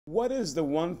What is the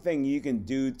one thing you can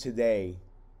do today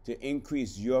to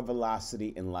increase your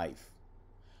velocity in life?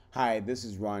 Hi, this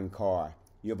is Ron Carr,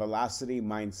 your velocity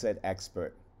mindset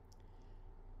expert.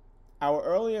 Our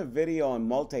earlier video on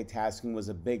multitasking was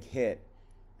a big hit,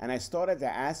 and I started to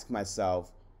ask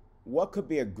myself, what could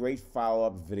be a great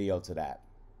follow-up video to that?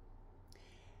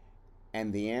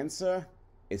 And the answer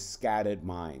is Scattered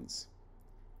Minds.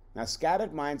 Now,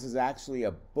 Scattered Minds is actually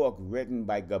a book written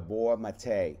by Gabor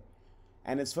Mate,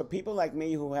 and it's for people like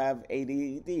me who have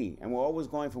ADD, and we're always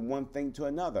going from one thing to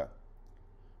another.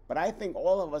 But I think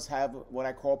all of us have what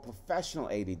I call professional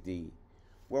ADD,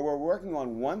 where we're working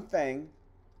on one thing,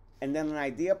 and then an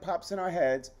idea pops in our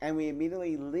heads, and we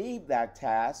immediately leave that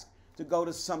task to go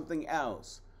to something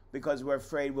else because we're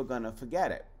afraid we're going to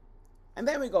forget it. And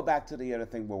then we go back to the other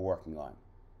thing we're working on.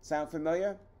 Sound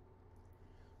familiar?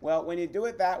 Well, when you do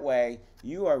it that way,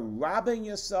 you are robbing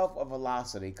yourself of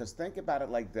velocity, because think about it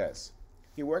like this.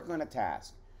 You're working on a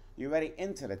task. You're already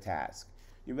into the task.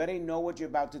 You already know what you're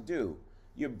about to do.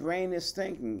 Your brain is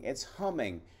thinking, it's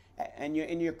humming, and you're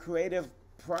in your creative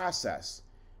process.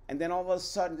 And then all of a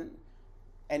sudden,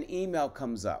 an email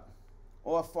comes up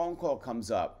or a phone call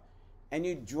comes up, and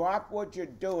you drop what you're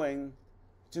doing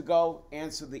to go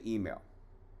answer the email.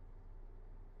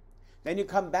 Then you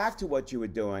come back to what you were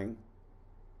doing.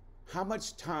 How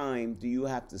much time do you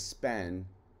have to spend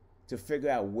to figure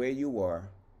out where you were,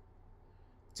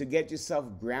 to get yourself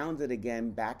grounded again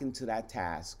back into that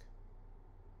task,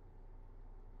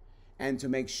 and to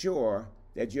make sure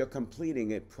that you're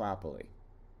completing it properly?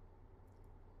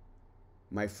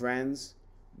 My friends,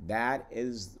 that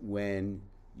is when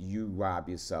you rob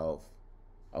yourself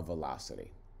of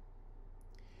velocity.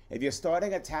 If you're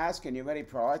starting a task and you already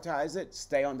prioritize it,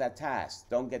 stay on that task.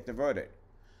 Don't get diverted.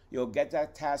 You'll get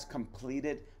that task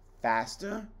completed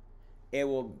faster. It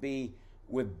will be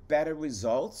with better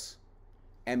results.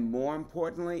 And more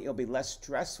importantly, it'll be less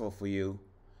stressful for you,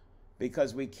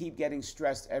 because we keep getting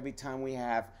stressed every time we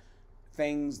have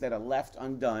things that are left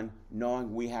undone,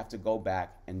 knowing we have to go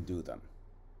back and do them.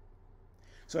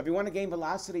 So if you want to gain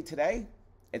velocity today,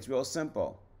 it's real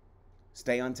simple.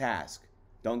 Stay on task.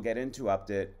 Don't get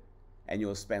interrupted, and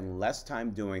you'll spend less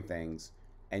time doing things,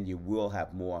 and you will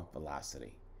have more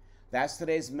velocity. That's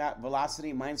today's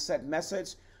Velocity Mindset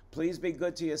message. Please be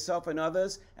good to yourself and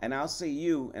others, and I'll see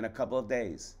you in a couple of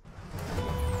days.